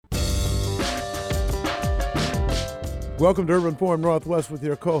Welcome to Urban Forum Northwest with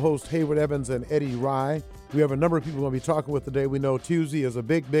your co-hosts Hayward Evans and Eddie Rye. We have a number of people we're going to be talking with today. We know Tuesday is a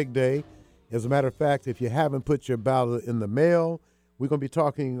big, big day. As a matter of fact, if you haven't put your ballot in the mail, we're going to be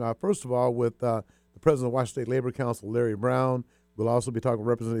talking, first of all, with the President of Washington State Labor Council, Larry Brown. We'll also be talking with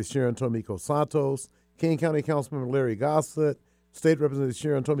Representative Sharon Tomiko Santos, King County Councilman Larry Gossett, State Representative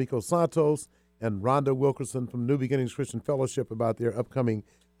Sharon Tomiko Santos, and Rhonda Wilkerson from New Beginnings Christian Fellowship about their upcoming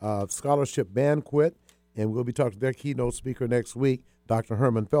scholarship banquet. And we'll be talking to their keynote speaker next week, Dr.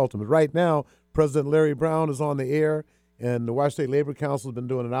 Herman Felton. But right now, President Larry Brown is on the air, and the Washington State Labor Council has been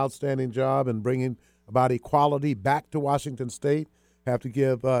doing an outstanding job in bringing about equality back to Washington State. Have to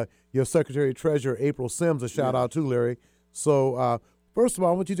give your Secretary-Treasurer, April Sims, a shout-out too, Larry. So, first of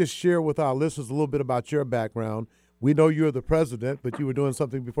all, I want you to share with our listeners a little bit about your background. We know you're the president, but you were doing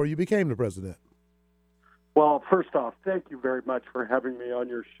something before you became the president. Well, first off, thank you very much for having me on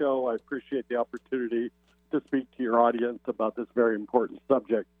your show. I appreciate the opportunity to speak to your audience about this very important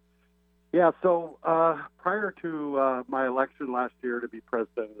subject. Yeah, so prior to my election last year to be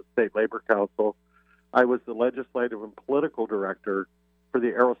president of the State Labor Council, I was the legislative and political director for the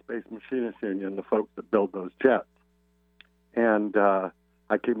Aerospace Machinists Union, the folks that build those jets. And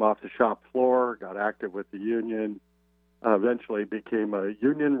I came off the shop floor, got active with the union, eventually became a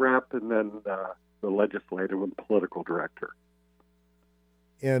union rep, and then the legislative and political director.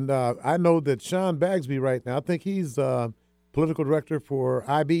 And I know that Sean Bagsby right now, I think he's political director for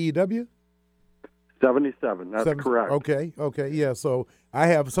IBEW? 77, that's correct. Okay, yeah. So I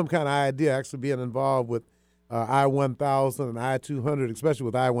have some kind of idea, actually being involved with I-1000 and I-200, especially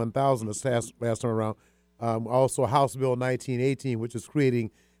with I-1000 this last time around. Also House Bill 1918, which is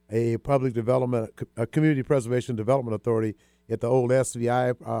creating a public development, a community preservation development authority at the old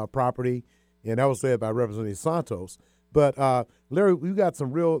SVI property, and that was led by Representative Santos. But, Larry, we've got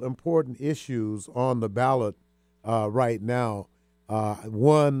some real important issues on the ballot right now.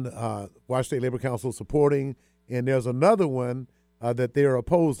 One, Washington State Labor Council supporting, and there's another one that they're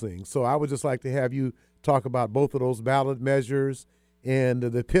opposing. So I would just like to have you talk about both of those ballot measures and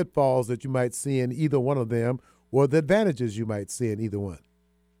the pitfalls that you might see in either one of them, or the advantages you might see in either one.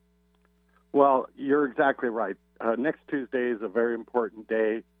 Well, you're exactly right. Next Tuesday is a very important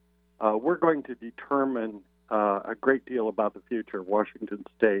day. We're going to determine a great deal about the future of Washington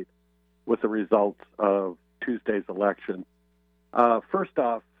State with the results of Tuesday's election. First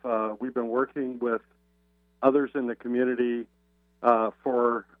off, we've been working with others in the community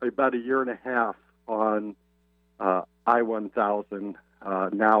for about a year and a half on I-1000,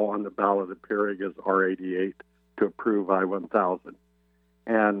 now on the ballot appearing as R-88 to approve I-1000.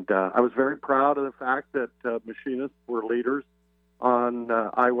 And I was very proud of the fact that machinists were leaders on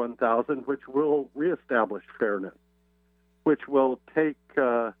I-1000, which will reestablish fairness, which will take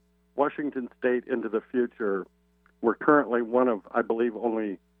Washington State into the future. We're currently one of, I believe,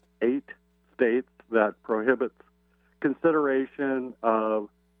 only 8 states that prohibits consideration of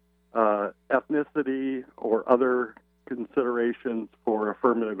ethnicity or other considerations for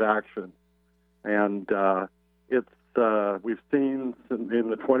affirmative action. And we've seen in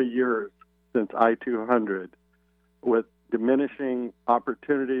the 20 years since I-200 with diminishing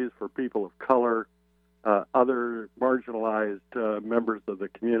opportunities for people of color, other marginalized members of the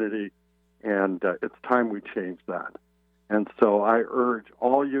community, and it's time we change that. And so I urge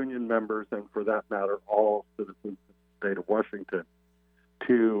all union members, and for that matter, all citizens of the state of Washington,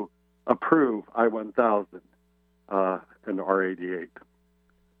 to approve I-1000 and R-88.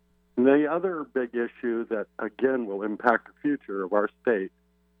 And the other big issue that, again, will impact the future of our state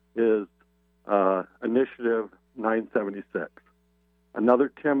is Initiative 976, another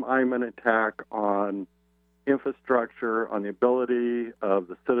Tim Eyman attack on infrastructure, on the ability of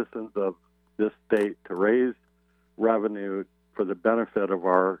the citizens of this state to raise revenue for the benefit of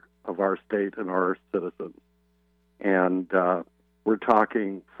our state and our citizens. And we're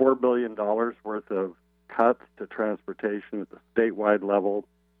talking $4 billion worth of cuts to transportation at the statewide level.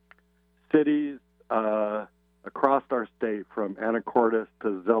 Cities across our state, from Anacortes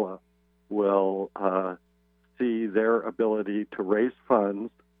to Zillah, will see their ability to raise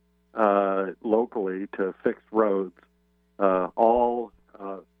funds locally to fix roads, all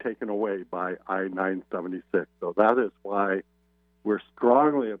taken away by I-976. So that is why we're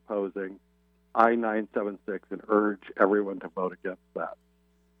strongly opposing I-976 and urge everyone to vote against that.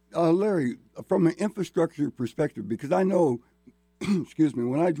 Larry, from an infrastructure perspective, because I know, excuse me,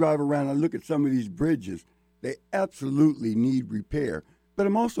 when I drive around, I look at some of these bridges, they absolutely need repair. But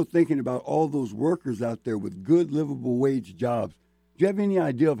I'm also thinking about all those workers out there with good, livable wage jobs. Do you have any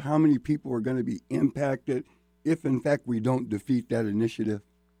idea of how many people are going to be impacted if, in fact, we don't defeat that initiative?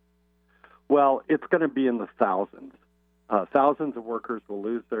 Well, it's going to be in the thousands. Thousands of workers will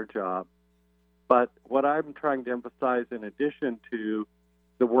lose their jobs. But what I'm trying to emphasize, in addition to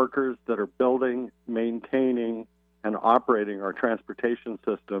the workers that are building, maintaining, and operating our transportation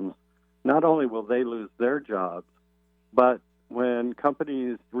systems, not only will they lose their jobs, but when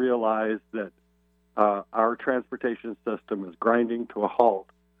companies realize that our transportation system is grinding to a halt,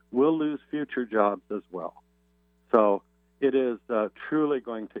 we'll lose future jobs as well. So it is truly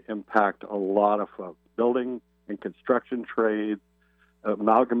going to impact a lot of folks. Building and construction trades,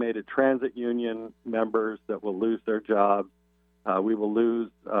 amalgamated transit union members that will lose their jobs. We will lose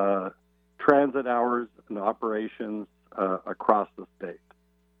transit hours and operations across the state.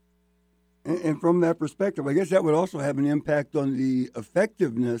 And from that perspective, I guess that would also have an impact on the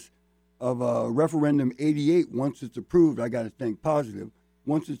effectiveness of Referendum 88 once it's approved. I got to think positive.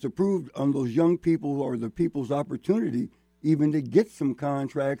 Once it's approved, on those young people or the people's opportunity even to get some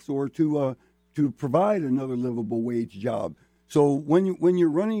contracts or to provide another livable wage job. So when you're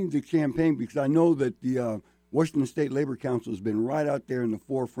running the campaign, because I know that the Washington State Labor Council has been right out there in the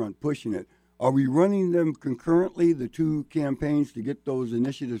forefront pushing it, are we running them concurrently, the two campaigns, to get those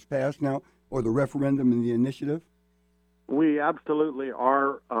initiatives passed now, or the referendum and the initiative? We absolutely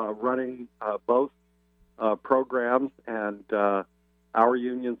are running both programs, and our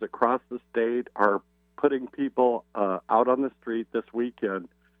unions across the state are putting people out on the street this weekend.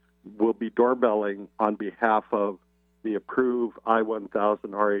 We'll be doorbelling on behalf of the approve I-1000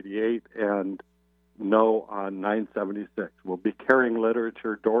 R88 and no on 976. We'll be carrying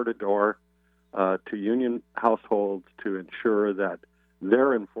literature door to door to union households to ensure that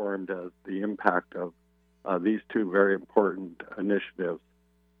they're informed as the impact of these two very important initiatives.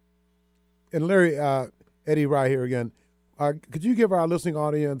 And Larry, Eddie Rye here again. Could you give our listening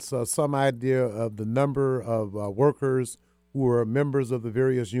audience some idea of the number of workers who are members of the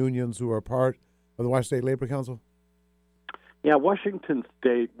various unions who are part of the Washington State Labor Council? Yeah, Washington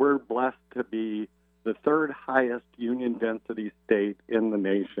State, we're blessed to be the third highest union density state in the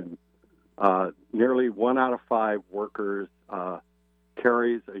nation. Nearly 1 out of 5 workers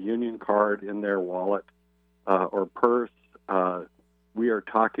carries a union card in their wallet or purse. We are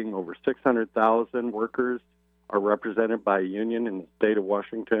talking over 600,000 workers are represented by a union in the state of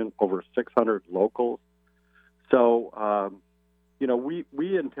Washington, over 600 locals. So,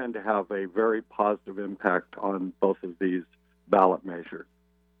 we intend to have a very positive impact on both of these ballot measures.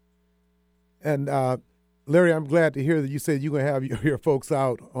 And Larry, I'm glad to hear that you said you're going to have your folks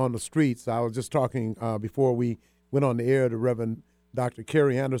out on the streets. I was just talking before we went on the air to Reverend Dr.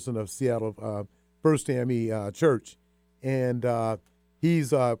 Kerry Anderson of Seattle First AME Church, and they're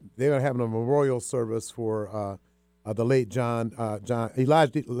going to have a memorial service for the late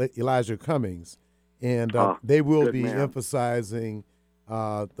Elijah Cummings, and they will be emphasizing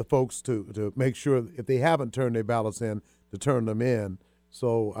the folks to make sure if they haven't turned their ballots in, to turn them in.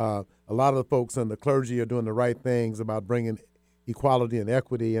 So a lot of the folks in the clergy are doing the right things about bringing equality and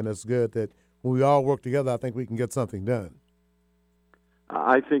equity, and it's good that when we all work together, I think we can get something done.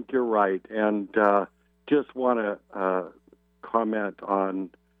 I think you're right, and just want to comment on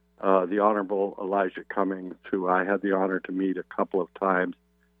the Honorable Elijah Cummings, who I had the honor to meet a couple of times,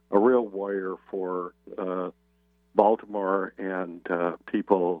 a real warrior for Baltimore and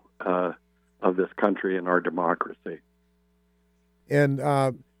people of this country and our democracy. And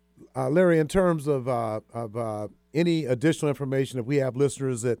Larry, in terms of any additional information, if we have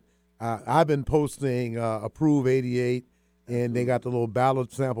listeners that I've been posting Approve 88, and they got the little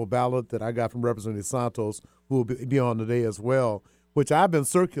sample ballot that I got from Representative Santos, who will be on today as well, which I've been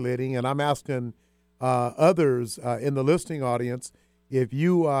circulating, and I'm asking others in the listening audience, if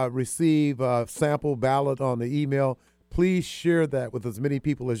you receive a sample ballot on the email, please share that with as many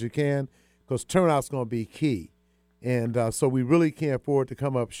people as you can, because turnout's going to be key. And so we really can't afford to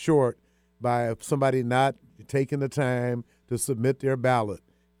come up short by somebody not taking the time to submit their ballot.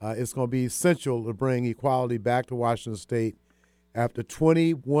 It's going to be essential to bring equality back to Washington State. After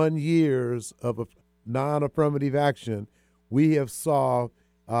 21 years of non-affirmative action, we have saw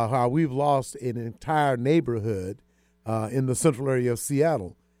how we've lost an entire neighborhood in the central area of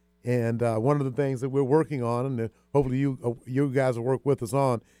Seattle. And one of the things that we're working on, and hopefully you guys will work with us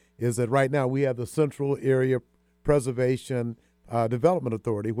on, is that right now we have the Central Area Preservation Development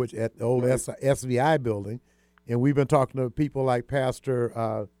Authority, which at the old SVI building, and we've been talking to people like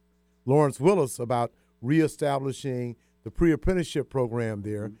Pastor Lawrence Willis about reestablishing the pre-apprenticeship program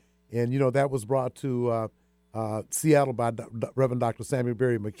there, and that was brought to Seattle by Reverend Dr. Samuel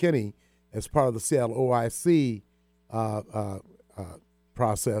Berry McKinney as part of the Seattle OIC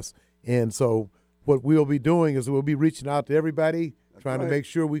process. And so what we'll be doing is we'll be reaching out to everybody, trying to make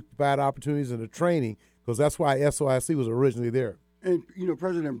sure we provide opportunities and the training, because that's why SOIC was originally there. And,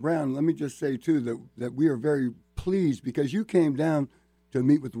 President Brown, let me just say, too, that we are very pleased because you came down to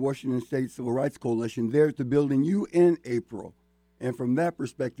meet with the Washington State Civil Rights Coalition there at the building you in April. And from that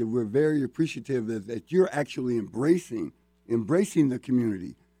perspective, we're very appreciative that you're actually embracing the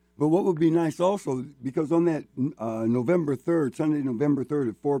community. But what would be nice also, because on that November 3rd, Sunday, November 3rd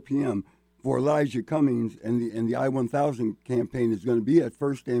at 4 p.m., for Elijah Cummings and the I-1000 campaign is going to be at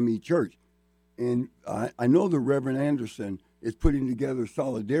First ME Church. And I know the Reverend Anderson is putting together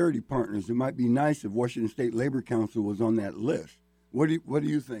solidarity partners. It might be nice if Washington State Labor Council was on that list. What do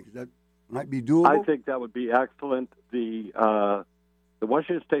you think? That might be doable? I think that would be excellent. The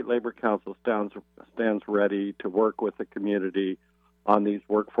Washington State Labor Council stands ready to work with the community on these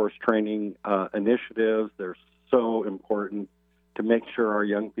workforce training initiatives. They're so important to make sure our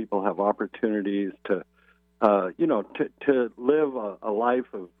young people have opportunities to live a life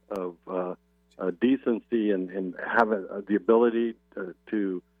of decency and have the ability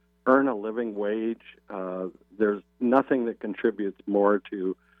to earn a living wage. There's nothing that contributes more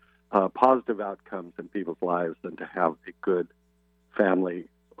to positive outcomes in people's lives than to have a good family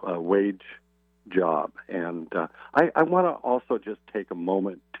wage job. And I want to also just take a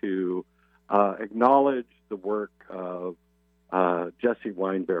moment to acknowledge the work of Jesse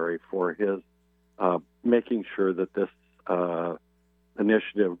Weinberry for his making sure that this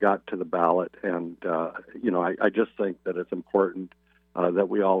initiative got to the ballot. And, I just think that it's important that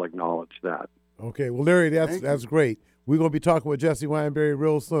we all acknowledge that. Okay. Well, Larry, that's great. We're going to be talking with Jesse Weinberry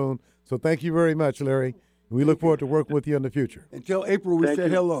real soon. So thank you very much, Larry. We look forward to working with you in the future. Until April, we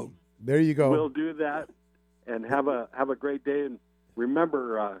said hello. There you go. We'll do that, and have a great day. And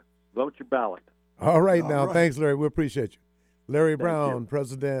remember, vote your ballot. All right, now. Thanks, Larry. We appreciate you. Larry Brown,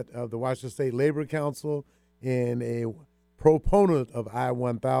 president of the Washington State Labor Council and a proponent of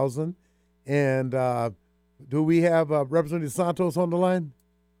I-1000. And do we have Representative Santos on the line?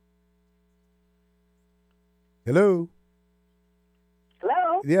 Hello?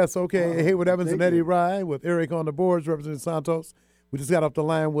 Hello? Yes, okay. Hayward Evans and Eddie Rye with Eric on the boards, Representative Santos. We just got off the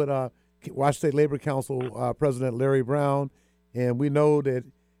line with Washington State Labor Council President Larry Brown, and we know that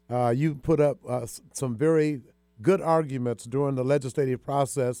you put up some very good arguments during the legislative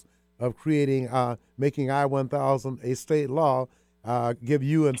process of making I-1000 a state law. Give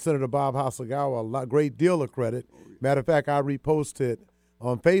you and Senator Bob Hasagawa a great deal of credit. Matter of fact, I reposted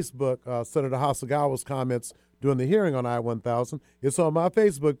on Facebook Senator Hasagawa's comments during the hearing on I-1000. It's on my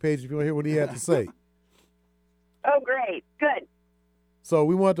Facebook page if you want to hear what he had to say. Oh, great. Good. So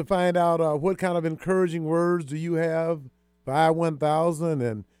we want to find out what kind of encouraging words do you have for I-1000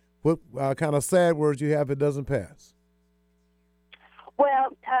 and what kind of sad words you have if it doesn't pass.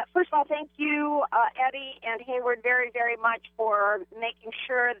 Well, first of all, thank you, Eddie and Hayward, very, very much for making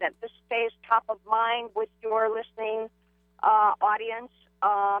sure that this stays top of mind with your listening audience.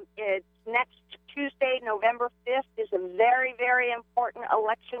 It's next Tuesday, November 5th, is a very, very important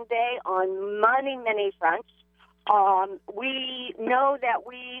election day on many, many fronts. We know that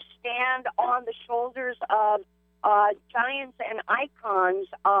we stand on the shoulders of giants and icons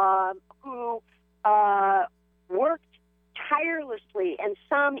who worked tirelessly, and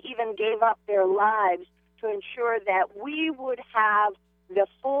some even gave up their lives to ensure that we would have the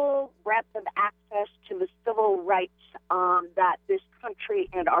full breadth of access to the civil rights that this country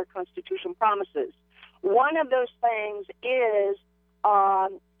and our Constitution promises. One of those things is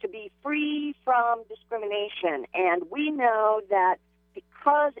to be free from discrimination. And we know that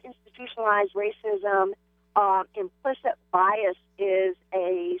because institutionalized racism, implicit bias is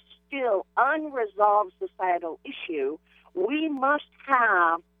a still unresolved societal issue, we must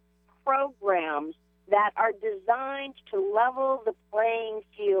have programs that are designed to level the playing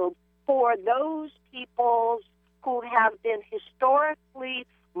field for those peoples who have been historically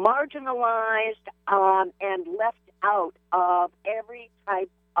marginalized and left out of every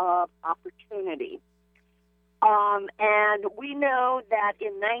type of opportunity. And we know that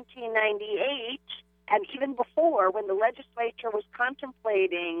in 1998, and even before, when the legislature was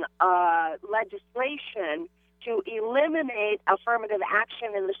contemplating legislation to eliminate affirmative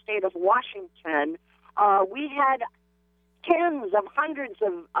action in the state of Washington, we had tens of hundreds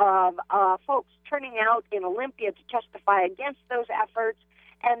of folks turning out in Olympia to testify against those efforts.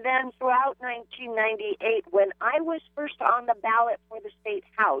 And then throughout 1998, when I was first on the ballot for the state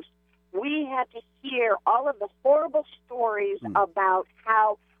house, we had to hear all of the horrible stories about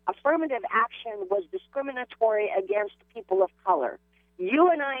how affirmative action was discriminatory against people of color. You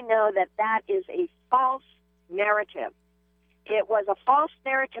and I know that that is a false narrative. It was a false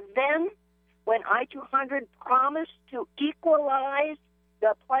narrative then when I-200 promised to equalize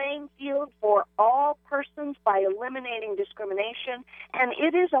the playing field for all persons by eliminating discrimination. And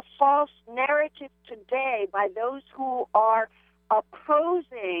it is a false narrative today by those who are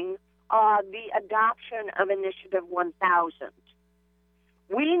opposing the adoption of Initiative 1000.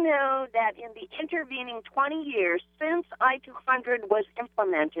 We know that in the intervening 20 years since I-200 was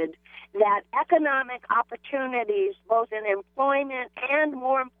implemented, that economic opportunities, both in employment and,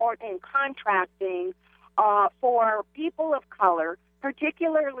 more important, in contracting, for people of color,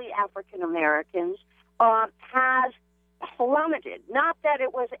 particularly African Americans, has plummeted. Not that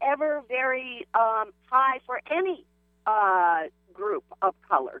it was ever very high for any group of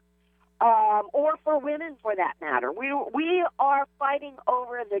color. Or for women, for that matter. We are fighting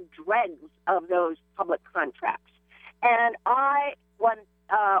over the dregs of those public contracts. And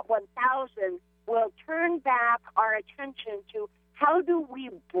I-1000 will turn back our attention to how do we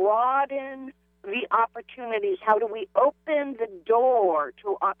broaden the opportunities, how do we open the door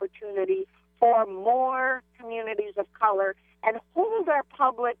to opportunity for more communities of color and hold our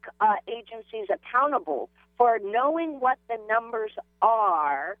public agencies accountable for knowing what the numbers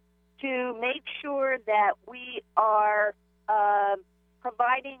are, to make sure that we are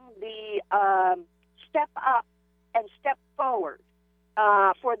providing the step up and step forward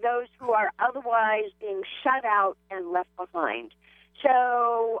for those who are otherwise being shut out and left behind.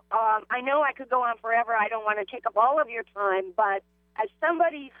 So I know I could go on forever. I don't want to take up all of your time, but as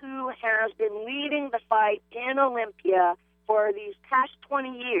somebody who has been leading the fight in Olympia for these past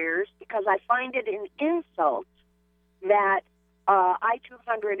 20 years, because I find it an insult that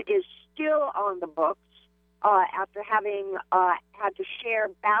I-200 is still on the books after having had to share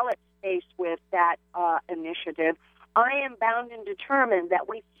ballot space with that initiative. I am bound and determined that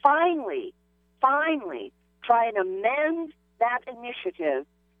we finally try and amend that initiative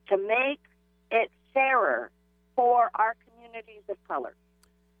to make it fairer for our communities of color.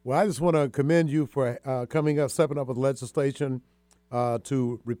 Well, I just want to commend you for stepping up with legislation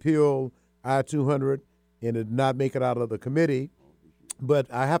to repeal I-200, and it did not make it out of the committee.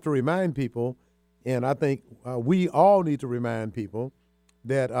 But I have to remind people, and I think we all need to remind people,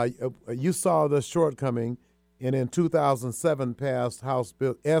 that you saw the shortcoming, and in 2007 passed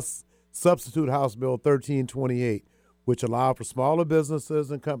Substitute House Bill 1328, which allowed for smaller businesses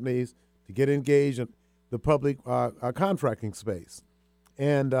and companies to get engaged in the public contracting space.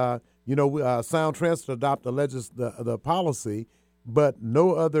 And, Sound Transit adopted the policy, but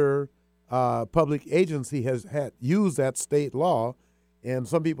no other public agency has used that state law. And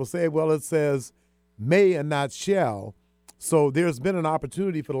some people say, well, it says may and not shall. So there's been an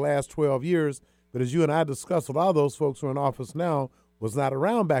opportunity for the last 12 years. But as you and I discussed, a lot of those folks who are in office now was not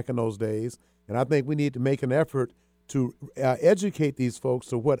around back in those days. And I think we need to make an effort to educate these folks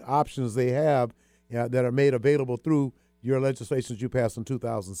to what options they have that are made available through your legislations you passed in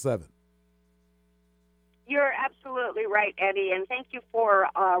 2007. You're absolutely right, Eddie, and thank you for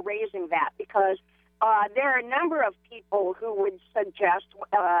raising that, because there are a number of people who would suggest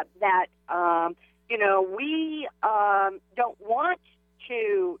that, we don't want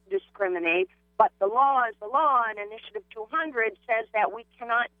to discriminate, but the law is the law, and Initiative 200 says that we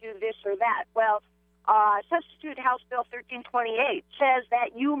cannot do this or that. Well, Substitute House Bill 1328 says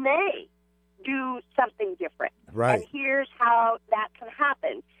that you may do something different. Right. And here's how that can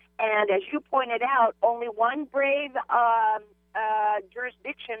happen. And as you pointed out, only one brave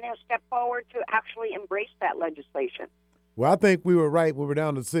jurisdiction has stepped forward to actually embrace that legislation. Well, I think we were right. We were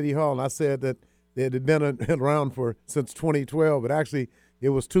down at City Hall, and I said that it had been around since 2012, but actually it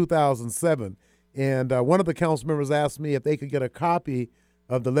was 2007. And one of the council members asked me if they could get a copy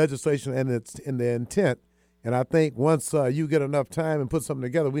of the legislation and the intent. And I think once you get enough time and put something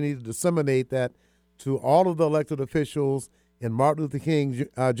together, we need to disseminate that to all of the elected officials in Martin Luther King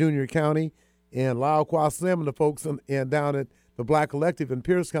Jr. County, and Lyle Quasim and the folks and down at the Black Elective in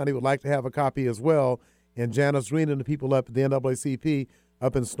Pierce County would like to have a copy as well, and Janice Green and the people up at the NAACP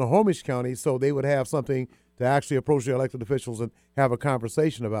up in Snohomish County, so they would have something to actually approach the elected officials and have a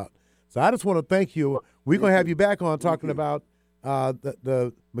conversation about. So I just want to thank you. We're going to have you back on talking about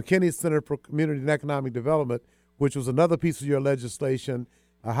the McKinney Center for Community and Economic Development, which was another piece of your legislation,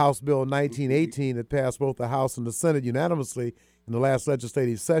 House Bill 1918 that passed both the House and the Senate unanimously in the last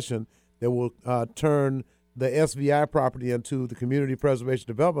legislative session, that will turn the SVI property into the Community Preservation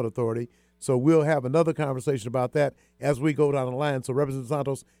Development Authority. So we'll have another conversation about that as we go down the line. So Representative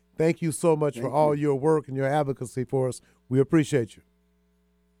Santos, thank you so much for all your work and your advocacy for us. We appreciate you.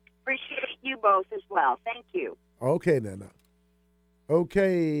 Appreciate you both as well. Thank you. Okay, then.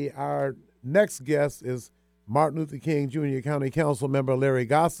 Okay, our next guest is Martin Luther King Jr. County Council member Larry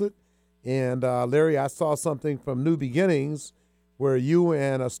Gossett. And Larry, I saw something from New Beginnings where you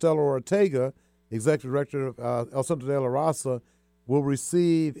and Estela Ortega, Executive Director of El Centro de la Raza, will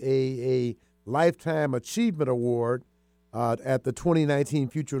receive a Lifetime Achievement Award at the 2019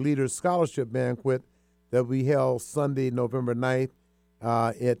 Future Leaders Scholarship Banquet that we held Sunday, November 9th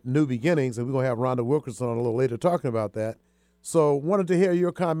at New Beginnings, and we're going to have Rhonda Wilkerson on a little later talking about that. So wanted to hear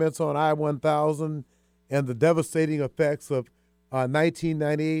your comments on I-1000 and the devastating effects of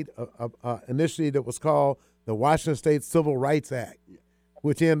 1998 initiative that was called the Washington State Civil Rights Act,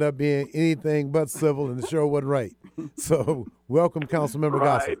 which ended up being anything but civil, and it sure wasn't right. So welcome, Councilmember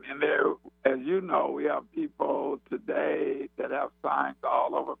Gossett. And there, as you know, we have people today that have signs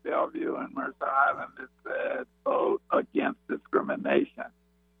all over Bellevue and Mercer Island that said vote against discrimination.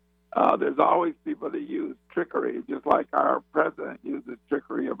 There's always people that use trickery, just like our president uses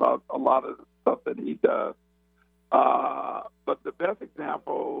trickery about a lot of the stuff that he does. But the best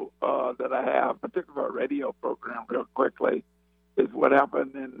example that I have, particularly for a radio program, real quickly, is what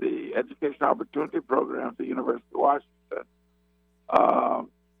happened in the Education Opportunity Program at the University of Washington.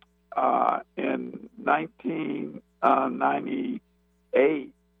 In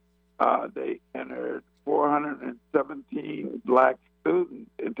 1998, they entered 417 black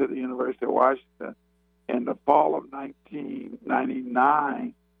students into the University of Washington. In the fall of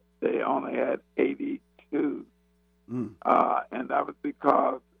 1999, they only had 82. And that was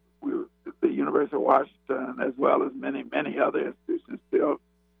because the University of Washington, as well as many, many other institutions, still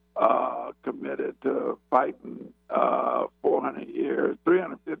committed to fighting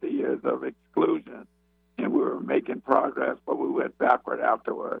 350 years of exclusion. And we were making progress, but we went backward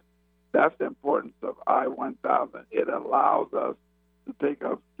afterwards. That's the importance of I-1000. It allows us to take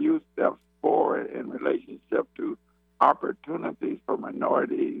a few steps forward in relationship to opportunities for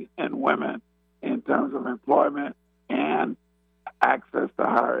minorities and women in terms of employment and access to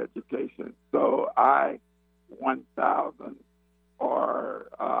higher education. So I-1000, or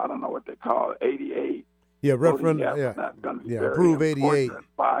I don't know what they call it, 88. Yeah, referendum. Yeah, approve 88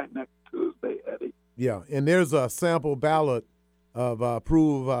 by next Tuesday, Eddie. Yeah, and there's a sample ballot of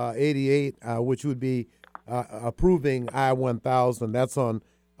approve 88, which would be approving I-1000. That's on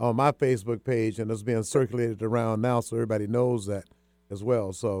my Facebook page, and it's being circulated around now, so everybody knows that as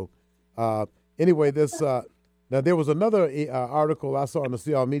well. So anyway, this now there was another article I saw in the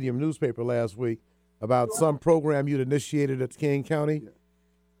Seattle Medium newspaper last week about some program you'd initiated at King County.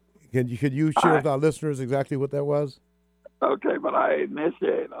 Could you share with our listeners exactly what that was? Okay, but I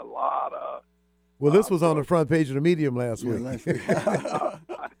initiated a lot of. Well, this was on the front page of the Medium last week.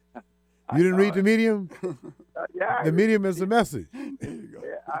 You didn't read the Medium? Yeah. The Medium is the message. There you go.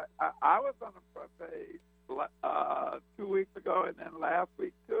 Yeah, I was on the front page 2 weeks ago, and then last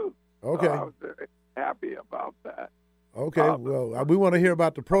week too. Okay. So I was very happy about that. Okay. Well, we want to hear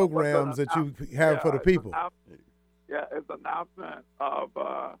about the programs that you have for the people. It's an announcement of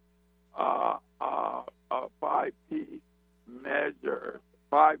five measures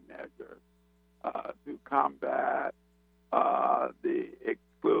to combat the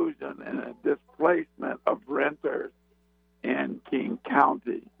exclusion and displacement of renters in King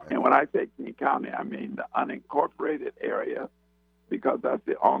County. And when I say King County, I mean the unincorporated area, because that's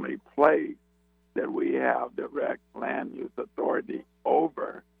the only place that we have direct land use authority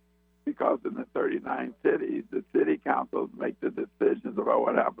over, because in the 39 cities, the city councils make the decisions about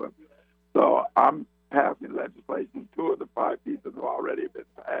what happens. So I'm passing legislation. 2 of the 5 pieces have already been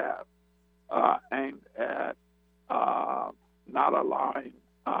passed, aimed at not allowing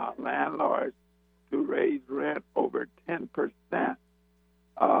landlords to raise rent over 10%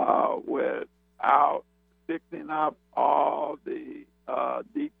 without fixing up all the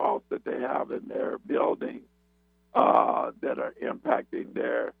defaults that they have in their buildings that are impacting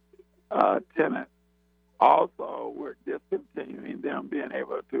their tenants. Also, we're discontinuing them being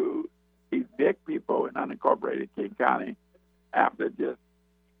able to evict people in unincorporated King County after just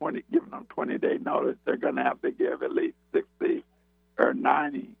giving them 20-day notice. They're going to have to give at least 60 or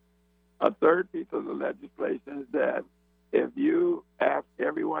 90. A third piece of the legislation is that if you ask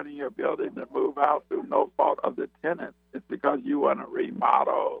everyone in your building to move out through no fault of the tenants, it's because you want to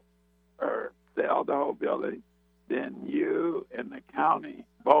remodel or sell the whole building, then you and the county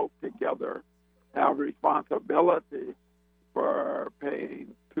both together have responsibility for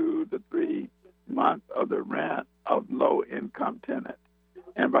paying 2 to 3 months of the rent of low-income tenants.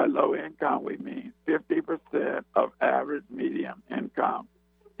 And by low income, we mean 50% of average medium income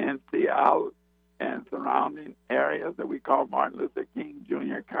in Seattle and surrounding areas that we call Martin Luther King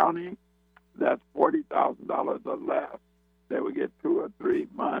Jr. County. That's $40,000 or less. They would get 2 or 3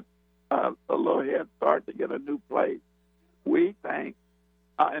 months, a little head start to get a new place. We think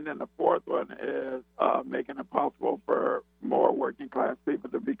And then the fourth one is making it possible for more working class people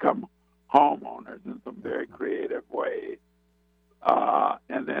to become homeowners in some very creative ways.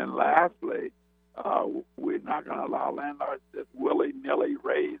 And then lastly, we're not going to allow landlords to willy-nilly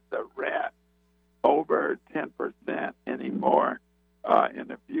raise the rent over 10% anymore in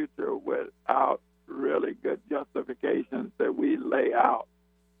the future without really good justifications that we lay out.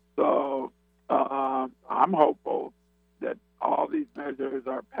 So I'm hopeful that all these measures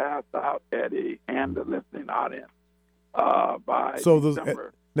are passed out, Eddie, and the listening audience by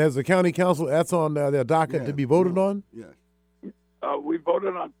December. As the county council, that's on their docket to be voted on? Yes. We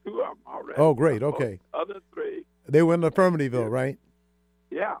voted on 2 of them already. Oh, great. Okay. Other 3. They were in the affirmative vote, right?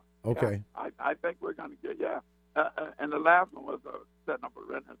 Yeah. Okay. Yeah. I think we're going to get, and the last one was setting up a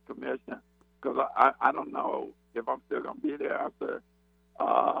renters commission, because I don't know if I'm still going to be there after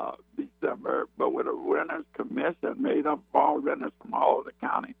December, but with a renters commission made up of all renters from all over the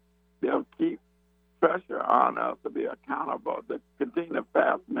county, they'll keep pressure on us to be accountable, to continue to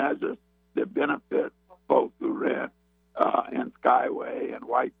pass measures that benefit folks who rent in Skyway and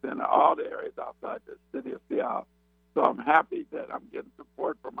White Center, all the areas outside the city of Seattle. So I'm happy that I'm getting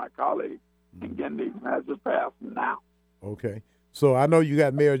support from my colleagues and getting these measures passed now. Okay. So I know you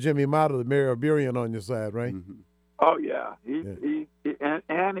got Mayor Jimmy Mata, the mayor of Burien, on your side, right? Mm-hmm. Oh, yeah.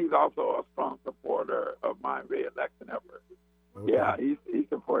 And he's also a strong supporter of my reelection effort. Okay. Yeah, he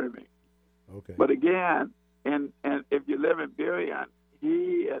supported me. Okay. But again, and if you live in Burien,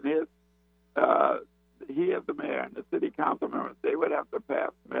 he and his he as the mayor and the city council members, they would have to pass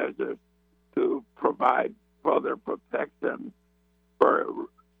measures to provide further protection for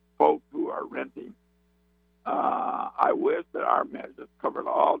folks who are renting. I wish that our measures covered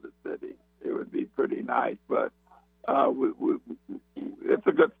all the city. It would be pretty nice, but it's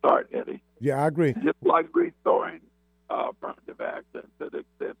a good start, Eddie. Yeah, I agree. Just like restoring affirmative action to the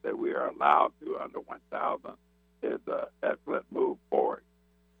extent that we are allowed to under 1,000 is an excellent move forward.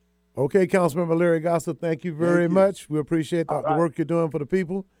 Okay, Councilmember Larry Gossett, thank you very much. We appreciate the work you're doing for the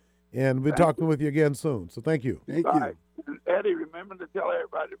people, and we're talking with you again soon. So thank you. Thank you. Right. Eddie, remember to tell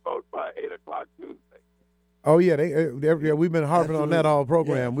everybody to vote by 8 o'clock Tuesday. Oh, yeah, we've been harping on that all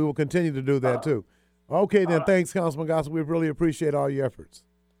program. Yeah. We will continue to do that, too. Okay, then, thanks, Councilman Gossett. We really appreciate all your efforts.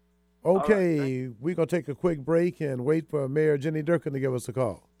 Okay, we're going to take a quick break and wait for Mayor Jenny Durkin to give us a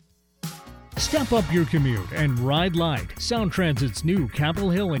call. Step up your commute and ride light. Sound Transit's new Capitol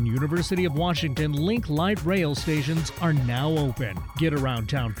Hill and University of Washington Link Light rail stations are now open. Get around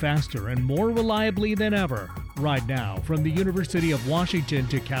town faster and more reliably than ever. Ride now from the University of Washington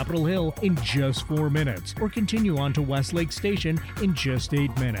to Capitol Hill in just 4 minutes, or continue on to Westlake Station in just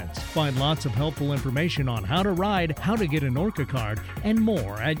 8 minutes. Find lots of helpful information on how to ride, how to get an ORCA card, and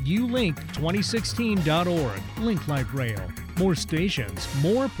more at ulink2016.org. Link Light Rail. More stations,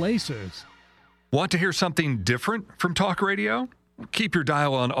 more places. Want to hear something different from talk radio? Keep your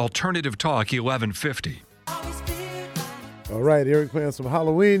dial on Alternative Talk 1150. All right, Eric playing some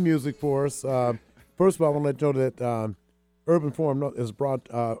Halloween music for us. First of all, I want to let you know that Urban Forum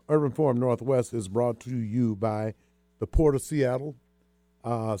Northwest is brought to you by the Port of Seattle,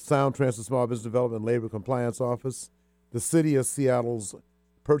 Sound Transit Small Business Development and Labor Compliance Office, the City of Seattle's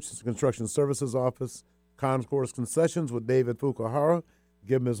Purchase and Construction Services Office, Concourse Concessions with David Fukuhara.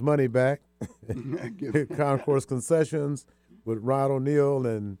 Give him his money back. Concourse Concessions with Rod O'Neill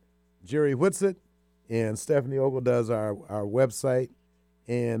and Jerry Whitsett. And Stephanie Ogle does our website.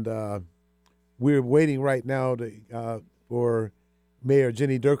 And we're waiting right now for Mayor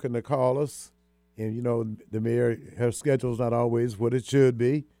Jenny Durkin to call us. And, you know, the mayor, her schedule's not always what it should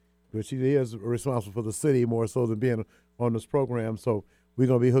be. But she is responsible for the city more so than being on this program. So we're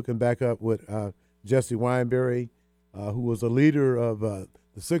going to be hooking back up with Jesse Weinberry, who was a leader of the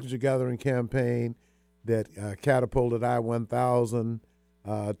signature gathering campaign that catapulted I-1000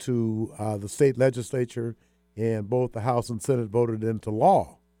 to the state legislature, and both the House and Senate voted into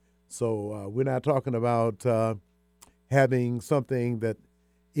law. So we're not talking about having something that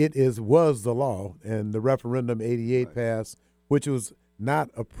was the law, and the referendum 88 passed, which was not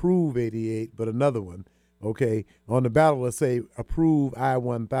approve 88, but another one. Okay, on the ballot, let's say approve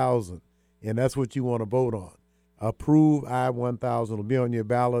I-1000, and that's what you want to vote on. Approve I-1000. It'll be on your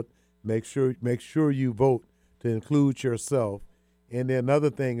ballot. Make sure you vote to include yourself. And then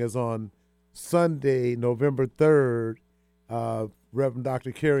another thing is on Sunday, November 3rd, Reverend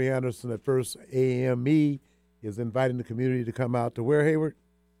Dr. Kerry Anderson at First AME is inviting the community to come out to where, Hayward?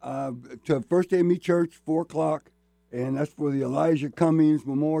 To First AME Church, 4 o'clock, and that's for the Elijah Cummings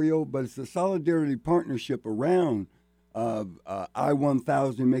Memorial, but it's a solidarity partnership around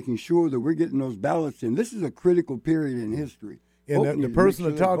I-1000, making sure that we're getting those ballots in. This is a critical period in history. And Hopefully, the person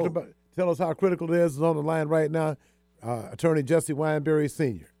make that sure they talked vote. about, tell us how critical it is on the line right now, Attorney Jesse Wineberry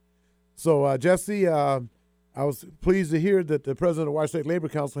Sr. So, Jesse, I was pleased to hear that the president of Washington State Labor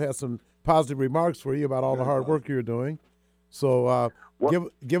Council has some positive remarks for you about all the hard work you're doing. So,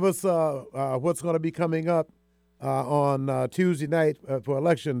 give us what's going to be coming up on Tuesday night for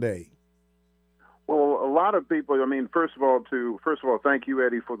Election Day. Well, a lot of people. I mean, first of all, thank you,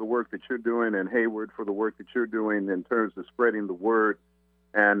 Eddie, for the work that you're doing, and Hayward for the work that you're doing in terms of spreading the word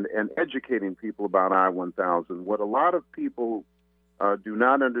and educating people about I-1000. What a lot of people do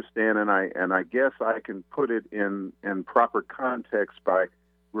not understand, and I guess I can put it in proper context by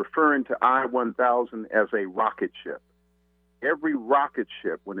referring to I-1000 as a rocket ship. Every rocket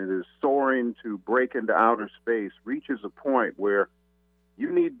ship, when it is soaring to break into outer space, reaches a point where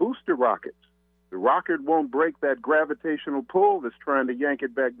you need booster rockets. The rocket won't break that gravitational pull that's trying to yank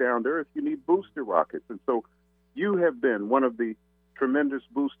it back down to Earth. You need booster rockets. And so you have been one of the tremendous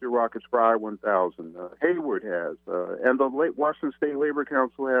booster rockets for I-1000. Hayward has, and the Washington State Labor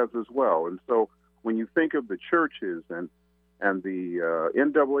Council has as well. And so when you think of the churches and the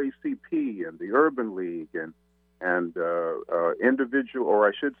NAACP and the Urban League and individual, or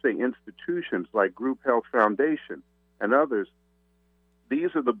I should say institutions like Group Health Foundation and others,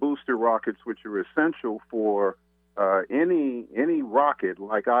 these are the booster rockets which are essential for any rocket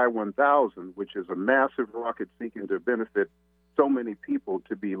like I-1000, which is a massive rocket seeking to benefit so many people,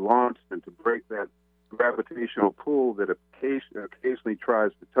 to be launched and to break that gravitational pull that occasionally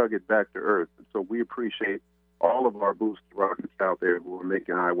tries to tug it back to Earth. And so we appreciate all of our booster rockets out there who are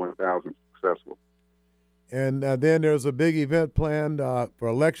making I-1000 successful. And then there's a big event planned for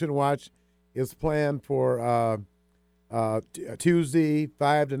Election Watch. It's planned for Tuesday,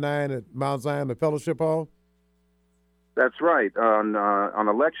 5 to 9 at Mount Zion, the Fellowship Hall. That's right. On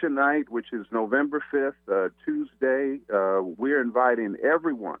election night, which is November 5th, Tuesday, we're inviting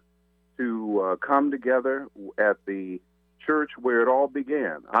everyone to come together at the church where it all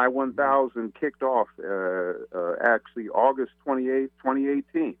began. I-1000 kicked off actually August 28th,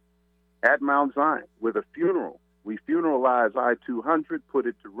 2018 at Mount Zion with a funeral. We funeralized I-200, put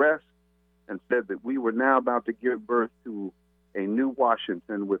it to rest, and said that we were now about to give birth to a new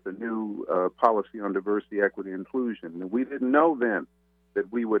Washington with a new policy on diversity, equity, and inclusion. And we didn't know then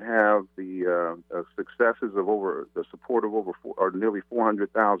that we would have the successes of the support of nearly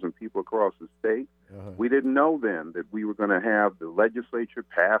 400,000 people across the state. We didn't know then that we were going to have the legislature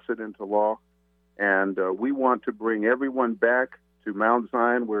pass it into law. And we want to bring everyone back to Mount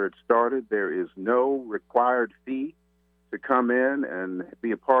Zion where it started. There is no required fee to come in and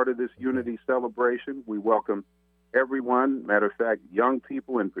be a part of this unity celebration. We welcome everyone. Matter of fact, young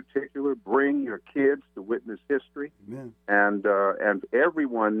people in particular, bring your kids to witness history. Amen. And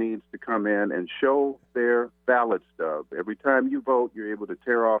everyone needs to come in and show their ballot stub. Every time you vote, you're able to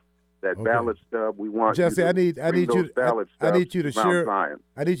tear off that ballot stub. We want Jesse, I need you to share. Zion.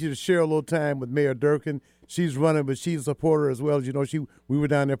 I need you to share a little time with Mayor Durkin. She's running, but she's a supporter as well. You know, we were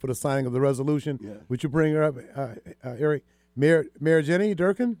down there for the signing of the resolution. Yeah. Would you bring her up, Eric? Mayor Jenny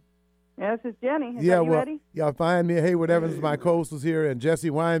Durkin? Yeah, this is Jenny. You ready? Yeah, fine. Me, Hayward Evans, my co-host, is here, and Jesse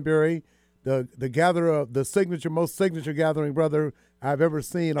Wineberry, the gatherer of the most signature gathering brother I've ever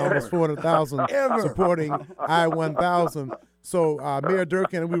seen. Almost 400,000 supporting I-1000. So, Mayor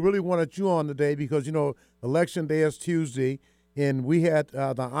Durkin, we really wanted you on today because, you know, Election Day is Tuesday, and we had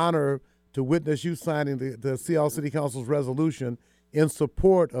the honor to witness you signing the Seattle City Council's resolution in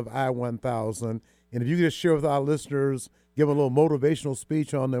support of I-1000. And if you could just share with our listeners, give a little motivational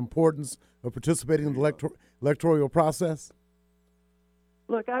speech on the importance of participating in the electoral process.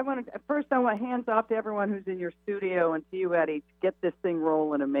 Look, I want hands off to everyone who's in your studio and to you, Eddie, to get this thing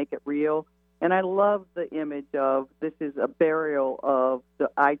rolling and make it real. And I love the image of this is a burial of the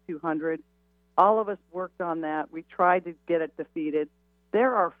I-200. All of us worked on that. We tried to get it defeated.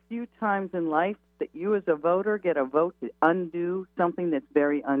 There are few times in life that you as a voter get a vote to undo something that's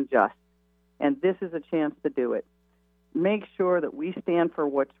very unjust. And this is a chance to do it. Make sure that we stand for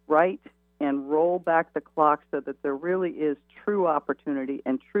what's right and roll back the clock so that there really is true opportunity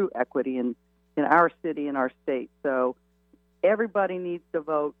and true equity in our city and our state. So everybody needs to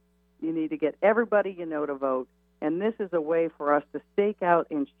vote. You need to get everybody you know to vote. And this is a way for us to stake out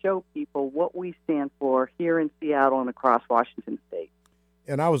and show people what we stand for here in Seattle and across Washington State.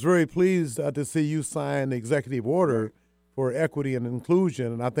 And I was very pleased to see you sign the executive order for equity and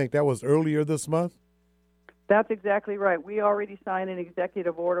inclusion, and I think that was earlier this month. That's exactly right. We already signed an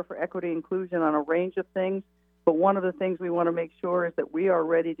executive order for equity and inclusion on a range of things, but one of the things we want to make sure is that we are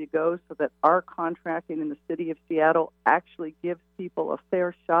ready to go so that our contracting in the city of Seattle actually gives people a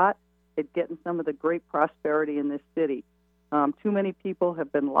fair shot at getting some of the great prosperity in this city. Too many people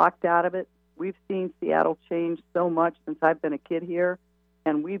have been locked out of it. We've seen Seattle change so much since I've been a kid here,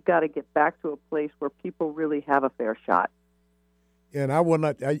 and we've got to get back to a place where people really have a fair shot. And I want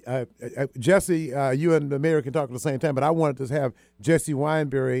not, Jesse, you and the mayor can talk at the same time, but I wanted to have Jesse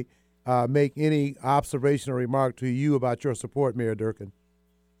Wineberry make any observation or remark to you about your support, Mayor Durkin.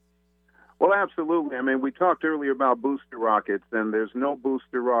 Well, absolutely. I mean, we talked earlier about booster rockets, and there's no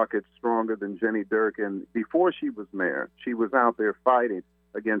booster rocket stronger than Jenny Durkin. Before she was mayor, she was out there fighting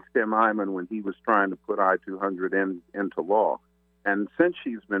against Tim Eyman when he was trying to put I-200 into law. And since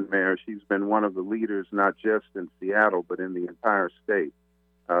she's been mayor, she's been one of the leaders, not just in Seattle, but in the entire state.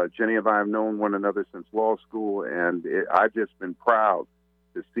 Jenny and I have known one another since law school, and I've just been proud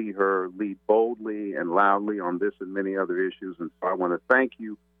to see her lead boldly and loudly on this and many other issues. And so I want to thank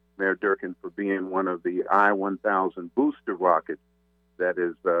you, Mayor Durkin, for being one of the I-1000 booster rockets that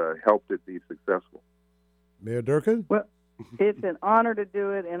has helped it be successful. Mayor Durkin? Well, it's an honor to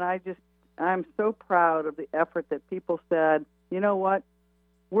do it, and I'm so proud of the effort that people said, you know what,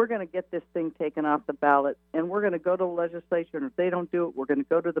 we're going to get this thing taken off the ballot, and we're going to go to the legislature, and if they don't do it, we're going to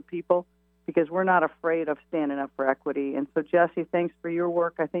go to the people, because we're not afraid of standing up for equity. And so, Jesse, thanks for your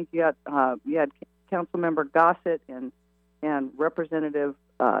work. I think you had Councilmember Gossett and Representative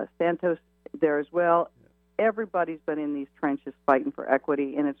Santos there as well. Everybody's been in these trenches fighting for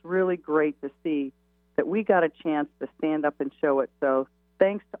equity, and it's really great to see that we got a chance to stand up and show it. So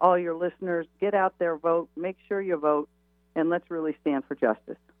thanks to all your listeners. Get out there, vote. Make sure you vote, and let's really stand for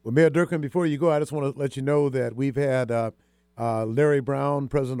justice. Well, Mayor Durkin, before you go, I just want to let you know that we've had Larry Brown,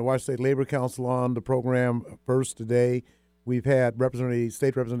 President of the Washington State Labor Council, on the program first today. We've had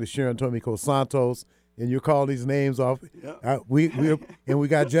State Representative Sharon Tomiko Santos, and you call these names off. Yeah. We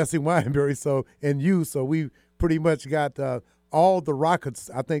got Jesse Wineberry, so we pretty much got all the rockets.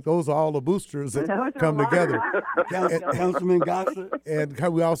 I think those are all the boosters that come together. Councilman Gossett. And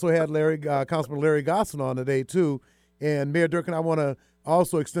we also had Councilman Larry Gossett on today, too. And Mayor Durkin, I want to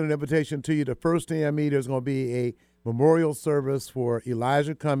also extend an invitation to you. The first AME, there's going to be a memorial service for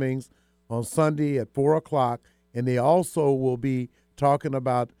Elijah Cummings on Sunday at 4 o'clock. And they also will be talking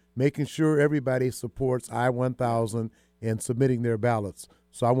about making sure everybody supports I-1000 and submitting their ballots.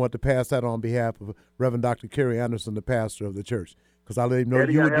 So I want to pass that on behalf of Reverend Dr. Kerry Anderson, the pastor of the church, because I let him know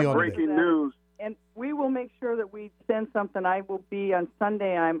Eddie, you would be on breaking news. And we will make sure that we send something. I will be on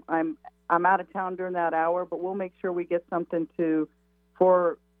Sunday. I'm out of town during that hour, but we'll make sure we get something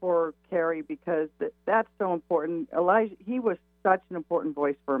for Kerry, because that's so important. Elijah, he was such an important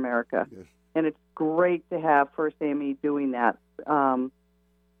voice for America, yes. And it's great to have First AME doing that.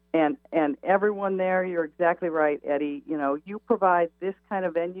 And everyone there, you're exactly right, Eddie. You know, you provide this kind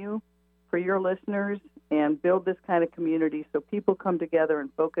of venue for your listeners and build this kind of community so people come together and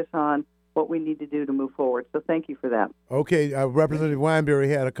focus on what we need to do to move forward. So thank you for that. Okay, Representative Wineberry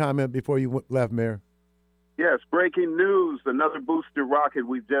had a comment before you left, Mayor. Yes, breaking news, another booster rocket.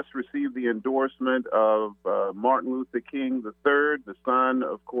 We've just received the endorsement of Martin Luther King III, the son,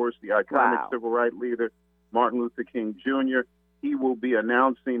 of course, the iconic civil rights leader, Martin Luther King Jr. He will be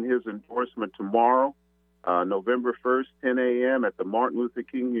announcing his endorsement tomorrow, November 1st, 10 a.m. at the Martin Luther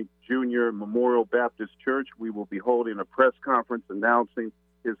King Jr. Memorial Baptist Church. We will be holding a press conference announcing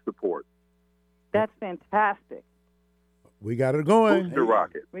his support. That's fantastic. We got it going. Booster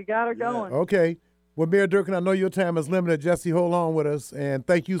rocket. We got it going. Okay. Well, Mayor Durkin, I know your time is limited. Jesse, hold on with us. And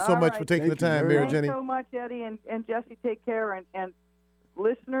thank you so much for taking the time, Mayor Jenny. Thanks so much, Eddie. And Jesse, take care. And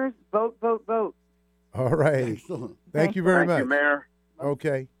listeners, vote, vote, vote. All right. Excellent. Thank you very much. Thank you, Mayor.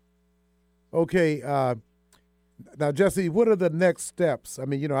 Okay. Now, Jesse, what are the next steps? I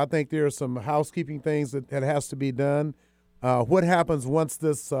mean, I think there are some housekeeping things that has to be done. What happens once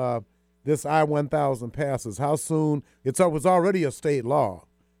this I-1000 passes? How soon? It was already a state law,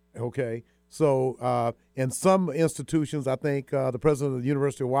 okay? So in some institutions, I think the president of the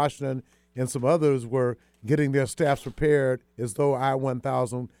University of Washington and some others were getting their staffs prepared as though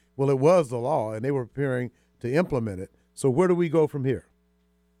I-1000, well, it was the law, and they were preparing to implement it. So where do we go from here?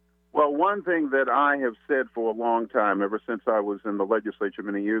 Well, one thing that I have said for a long time, ever since I was in the legislature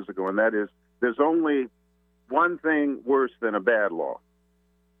many years ago, and that is there's only one thing worse than a bad law,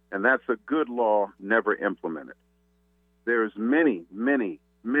 and that's a good law never implemented. There's many, many,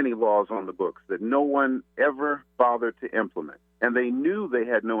 many laws on the books that no one ever bothered to implement, and they knew they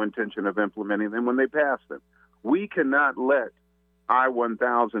had no intention of implementing them when they passed them. We cannot let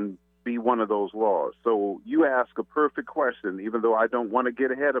I-1000 be one of those laws. So you ask a perfect question, even though I don't want to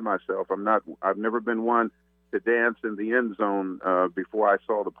get ahead of myself. I've never been one to dance in the end zone before I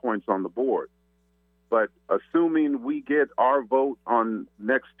saw the points on the board. But assuming we get our vote on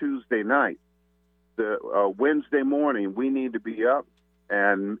next Tuesday night, Wednesday morning, we need to be up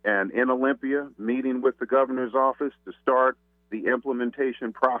and in Olympia, meeting with the governor's office to start the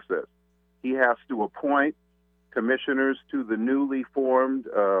implementation process. He has to appoint commissioners to the newly formed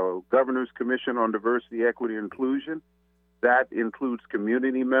Governor's Commission on Diversity, Equity, and Inclusion. That includes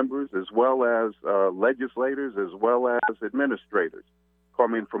community members as well as legislators as well as administrators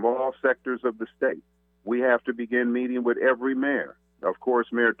coming from all sectors of the state. We have to begin meeting with every mayor. Of course,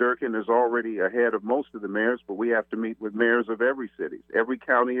 Mayor Durkin is already ahead of most of the mayors, but we have to meet with mayors of every city, every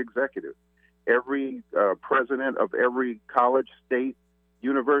county executive, every president of every college, state,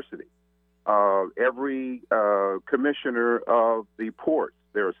 university, every commissioner of the ports.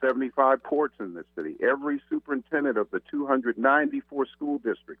 There are 75 ports in this city. Every superintendent of the 294 school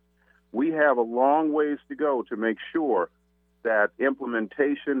districts. We have a long ways to go to make sure that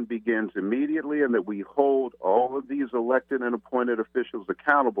implementation begins immediately and that we hold all of these elected and appointed officials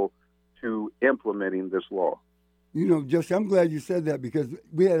accountable to implementing this law. You know, Jesse, I'm glad you said that because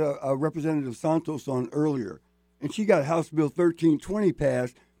we had a Representative Santos on earlier, and she got House Bill 1320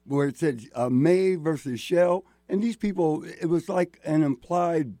 passed where it said may versus shall, and these people, it was like an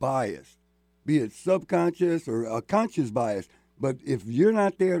implied bias, be it subconscious or a conscious bias. But if you're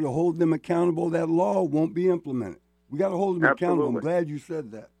not there to hold them accountable, that law won't be implemented. We got to hold them accountable. I'm glad you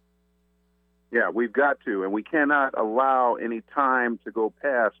said that. Yeah, we've got to, and we cannot allow any time to go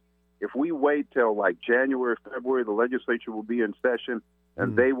past. If we wait till like January, February, the legislature will be in session,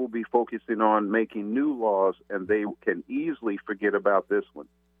 and they will be focusing on making new laws, and they can easily forget about this one.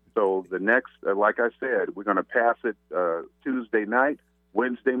 So the next, like I said, we're going to pass it Tuesday night.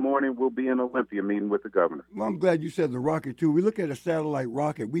 Wednesday morning, we'll be in Olympia meeting with the governor. Well, I'm glad you said the rocket, too. We look at a satellite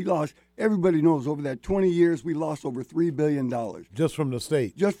rocket. We lost, everybody knows, over that 20 years, we lost over $3 billion. Just from the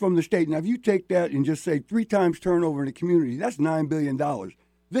state. Just from the state. Now, if you take that and just say 3 times turnover in the community, that's $9 billion.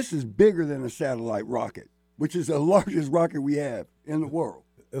 This is bigger than a satellite rocket, which is the largest rocket we have in the world.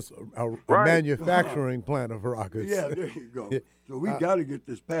 It's a manufacturing plant of rockets. Yeah, there you go. So we got to get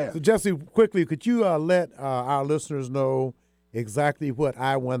this passed. So, Jesse, quickly, could you let our listeners know exactly what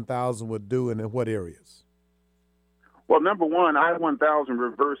I-1000 would do and in what areas? Well, number one, I-1000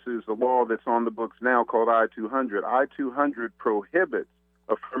 reverses the law that's on the books now called I-200. I-200 prohibits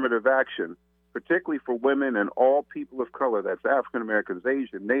affirmative action, particularly for women and all people of color. That's African Americans,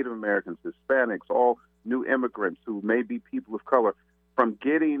 Asian, Native Americans, Hispanics, all new immigrants who may be people of color, from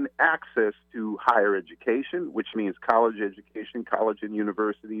getting access to higher education, which means college education, college and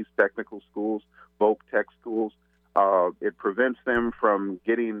universities, technical schools, voc tech schools. It prevents them from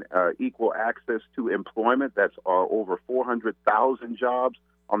getting equal access to employment. That's over 400,000 jobs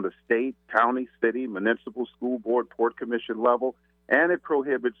on the state, county, city, municipal, school board, port commission level. And it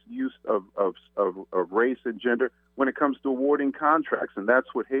prohibits use of race and gender when it comes to awarding contracts. And that's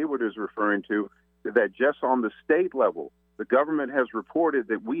what Hayward is referring to, that just on the state level, the government has reported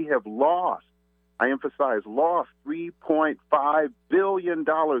that we have lost, I emphasize lost, $3.5 billion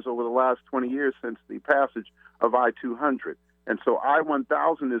over the last 20 years since the passage of I-200. And so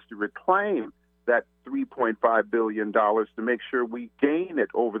I-1000 is to reclaim that $3.5 billion to make sure we gain it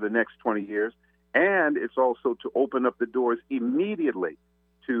over the next 20 years. And it's also to open up the doors immediately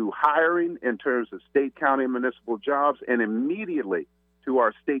to hiring in terms of state, county, and municipal jobs, and immediately to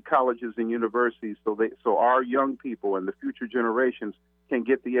our state colleges and universities so our young people and the future generations can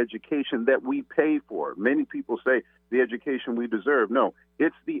get the education that we pay for. Many people say the education we deserve. No,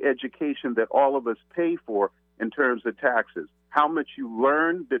 it's the education that all of us pay for in terms of taxes. How much you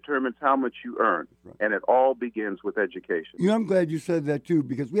learn determines how much you earn, and it all begins with education. You know, I'm glad you said that, too,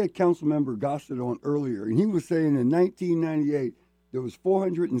 because we had Councilmember Gossett on earlier, and he was saying in 1998 there was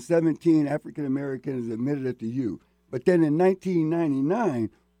 417 African Americans admitted at the U. But then in 1999,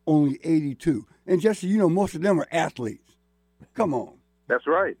 only 82. And Jesse, you know, most of them are athletes. Come on. That's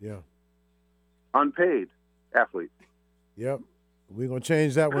right. Yeah. Unpaid athletes. Yep. We're going to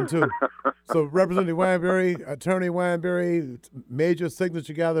change that one, too. So, Representative Wineberry, Attorney Wineberry, major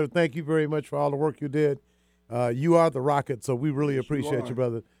signature gatherer, thank you very much for all the work you did. You are the rocket, so we really appreciate you,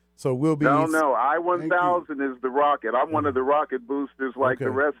 brother. So we'll be... No, I-1000 is the rocket. I'm one of the rocket boosters like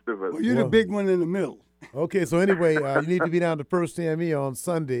the rest of us. Well, you're the big one in the middle. Okay, so anyway, you need to be down to First CME on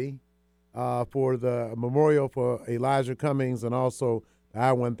Sunday for the memorial for Elijah Cummings and also the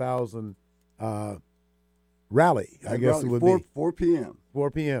I-1000 rally, I guess it would be. 4 p.m.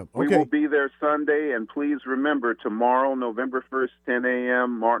 4 p.m. Okay. We will be there Sunday, and please remember, tomorrow, November 1st, 10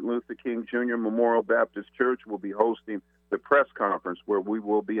 a.m., Martin Luther King Jr. Memorial Baptist Church will be hosting the press conference where we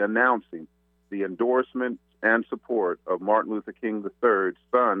will be announcing the endorsement and support of Martin Luther King III,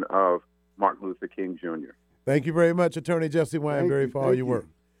 son of Martin Luther King Jr. Thank you very much, Attorney Jesse Wineberry, for all your work.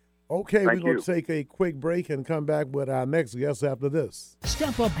 Okay, we're Thank going you. to take a quick break and come back with our next guest after this.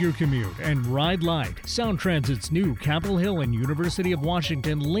 Step up your commute and ride light. Sound Transit's new Capitol Hill and University of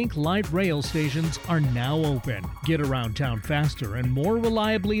Washington Link Light rail stations are now open. Get around town faster and more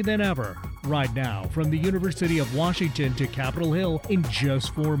reliably than ever. Ride now from the University of Washington to Capitol Hill in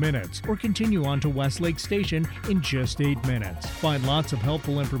just 4 minutes, or continue on to Westlake Station in just 8 minutes. Find lots of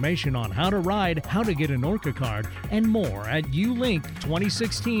helpful information on how to ride, how to get an ORCA card, and more at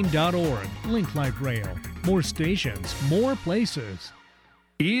ulink2016.org. Link Light Rail. More stations, more places.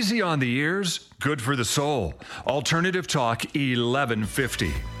 Easy on the ears, good for the soul. Alternative Talk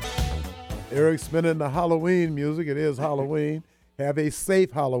 1150. Eric's spinning the Halloween music. It is Halloween. Have a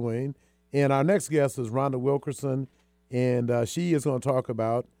safe Halloween. And our next guest is Rhonda Wilkerson, and she is going to talk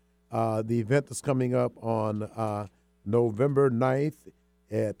about the event that's coming up on November 9th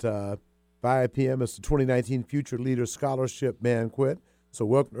at 5 p.m. It's the 2019 Future Leaders Scholarship Banquet. So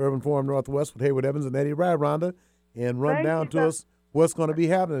welcome to Urban Forum Northwest with Hayward Evans and Eddie Rye, Rhonda, and run down to us what's going to be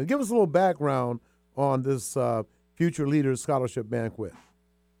happening. Give us a little background on this Future Leaders Scholarship Banquet.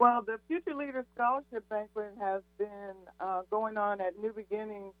 Well, the Future Leaders Scholarship Banquet has been going on at New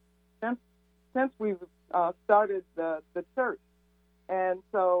Beginnings since we've started the church. And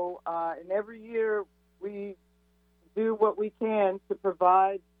so and every year we do what we can to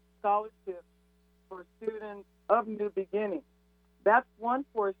provide scholarships for students of New Beginnings. That's one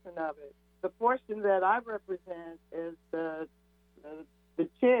portion of it. The portion that I represent is the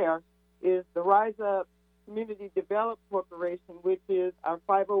chair is the Rise Up Community Development Corporation, which is our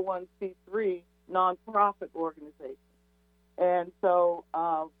 501c3 nonprofit organization. And so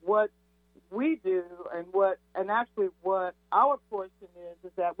what we do and actually what our portion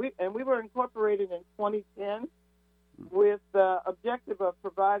is that we were incorporated in 2010 with the objective of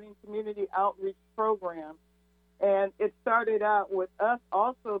providing community outreach programs. And it started out with us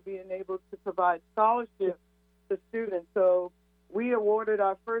also being able to provide scholarships to students. So we awarded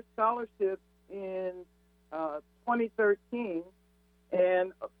our first scholarship in 2013.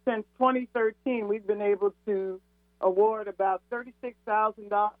 And since 2013, we've been able to award about $36,000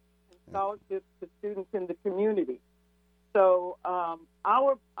 in scholarships to students in the community. So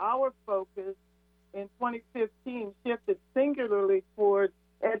our focus in 2015 shifted singularly towards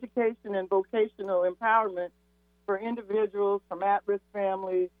education and vocational empowerment for individuals from at-risk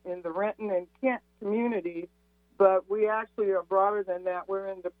families in the Renton and Kent communities, but we actually are broader than that. We're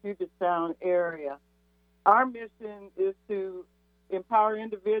in the Puget Sound area. Our mission is to empower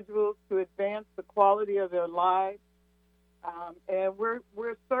individuals to advance the quality of their lives, and we're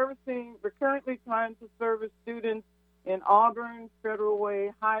currently trying to service students in Auburn, Federal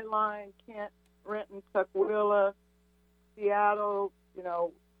Way, Highline, Kent, Renton, Tukwila, Seattle,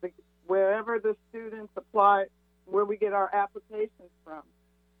 wherever the students apply, where we get our applications from.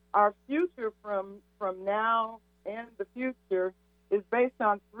 Our future from now and the future is based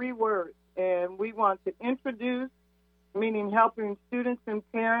on 3 words, and we want to introduce, meaning helping students and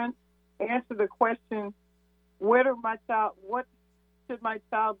parents answer the question, what should my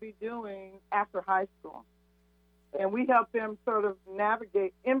child be doing after high school? And we help them sort of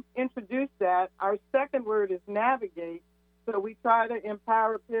navigate, introduce that. Our second word is navigate, so we try to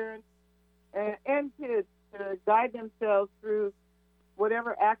empower parents and kids to guide themselves through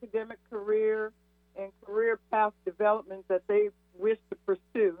whatever academic career and career path development that they wish to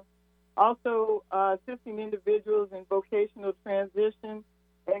pursue. Also, assisting individuals in vocational transition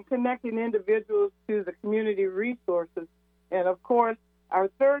and connecting individuals to the community resources. And of course, our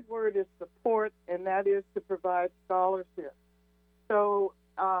third word is support, and that is to provide scholarships. So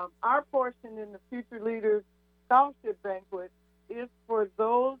our portion in the Future Leaders Scholarship Banquet is for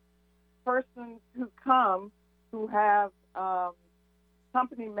those persons who come who have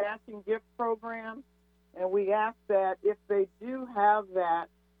company matching gift programs, and we ask that if they do have that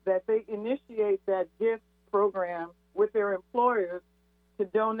they initiate that gift program with their employers to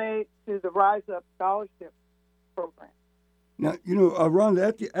donate to the Rise Up Scholarship Program. Now, Rhonda,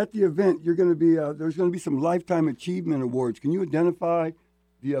 at the event, you're going to be there's going to be some Lifetime Achievement Awards. Can you identify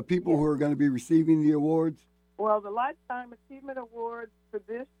the people who are going to be receiving the awards? Well, the Lifetime Achievement Awards for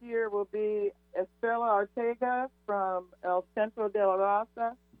this year will be Estrella Ortega from El Centro de la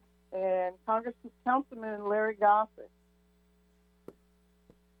Raza and Councilman Larry Gossett.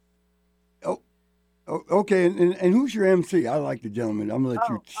 Oh, okay. And who's your MC? I like the gentleman. I'm going to let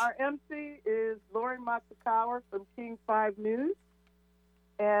you. Our MC is Lori Matsukawa from King 5 News,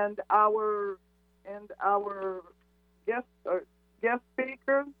 and our guest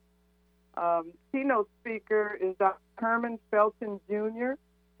speaker, keynote speaker, is Dr. Herman Felton Jr.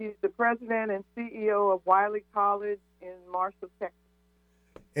 He's the president and CEO of Wiley College in Marshall, Texas.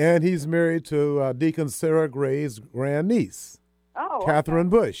 And he's married to Deacon Sarah Gray's grandniece, Oh, Catherine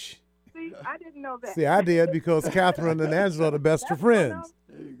okay. Bush. See, I didn't know that. See, I did because Catherine and Angela are the best of friends.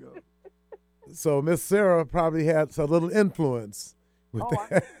 There you go. So Miss Sarah probably had a little influence with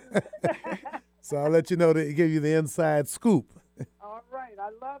that. So I'll let you know to give you the inside scoop. All right,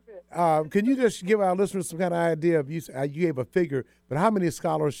 I love it. Can you just give our listeners some kind of idea of you gave a figure, but how many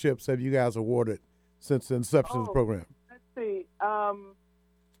scholarships have you guys awarded since the inception of the program? Let's see.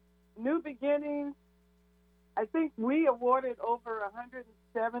 New Beginnings, I think we awarded over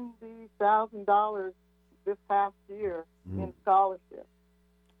 $170,000 this past year in scholarships.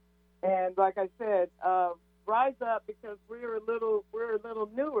 And like I said, Rise Up, because we're a little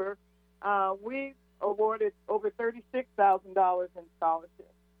newer, we awarded over $36,000 in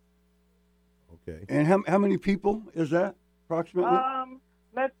scholarships. Okay. And how many people is that approximately?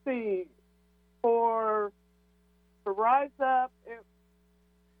 Let's see. For Rise Up,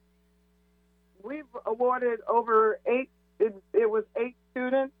 we've awarded over 8. It was 8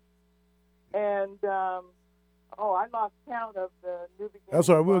 students, and I lost count of the New Beginnings. That's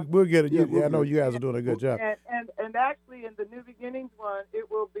all right. We'll get it. Yeah, I know you guys are doing a good job. And actually, in the New Beginnings one, it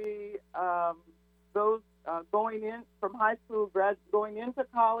will be those going in from high school, going into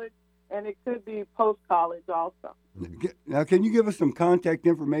college, and it could be post-college also. Now, can you give us some contact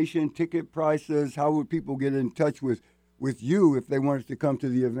information, ticket prices? How would people get in touch with you if they wanted to come to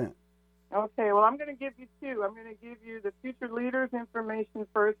the event? Okay, well, I'm going to give you 2. I'm going to give you the Future Leaders information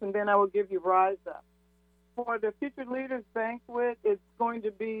first, and then I will give you Rise Up. For the Future Leaders Banquet, it's going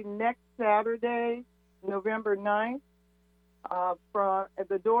to be next Saturday, November 9th.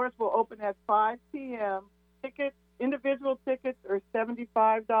 The doors will open at 5 p.m. Individual tickets are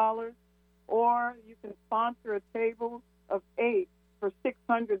 $75, or you can sponsor a table of 8 for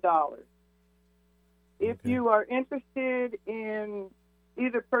 $600. If you are interested in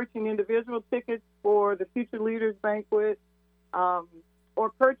either purchasing individual tickets for the Future Leaders Banquet or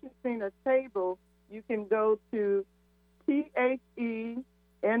purchasing a table, you can go to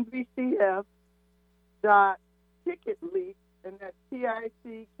THENBCF.ticketleap, and that's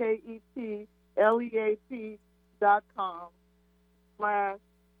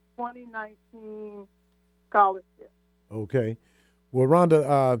TICKETLEAP.com/2019 scholarship. Okay. Well,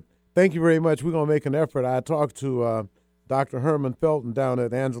 Rhonda, thank you very much. We're going to make an effort. I talked to Dr. Herman Felton down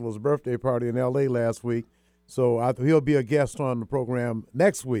at Angela's birthday party in L.A. last week, so he'll be a guest on the program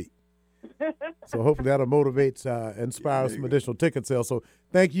next week. So hopefully that'll motivate, inspire some additional ticket sales. So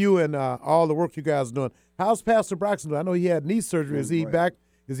thank you and all the work you guys are doing. How's Pastor Braxton doing? I know he had knee surgery. Is he back?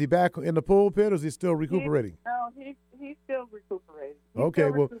 Is he back in the pulpit, or is he still recuperating? He's still recuperating. We'll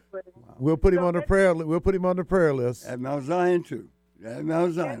put him on the prayer. We'll put him on the prayer list. At Mount Zion too. At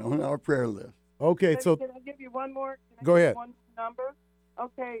Mount Zion on our prayer list. Okay, so can I give you one more? Go ahead. One number.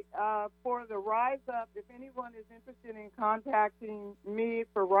 Okay, for the Rise Up, if anyone is interested in contacting me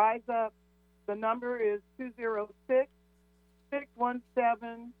for Rise Up, the number is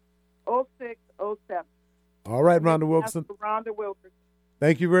 206-617-0607. All right, Rhonda Wilkerson. Rhonda Wilkerson.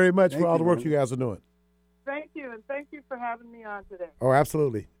 Thank you very much for all the work you guys are doing. Thank you, and thank you for having me on today. Oh,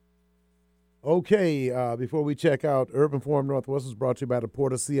 absolutely. Okay, before we check out, Urban Forum Northwest is brought to you by the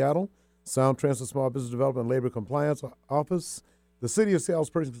Port of Seattle, Sound Transit Small Business Development and Labor Compliance Office, the City of Seattle's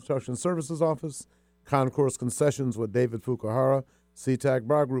Purchasing Construction Services Office, Concourse Concessions with David Fukuhara, SeaTac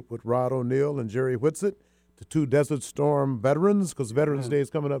Bar Group with Rod O'Neill and Jerry Whitsitt, the 2 Desert Storm veterans, because Veterans Day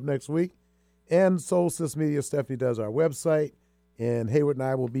is coming up next week, and Solstice Media. Stephanie does our website, and Hayward and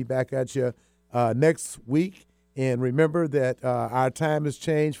I will be back at you next week. And remember that our time has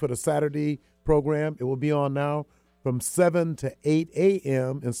changed for the Saturday program. It will be on now from 7 to 8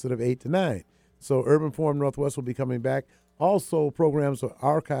 a.m. instead of 8 to 9. So Urban Forum Northwest will be coming back. Also, programs are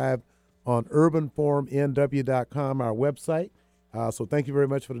archived on urbanforumnw.com, our website. So thank you very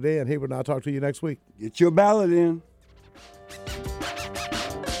much for today, and Hayward and I'll talk to you next week. Get your ballot in.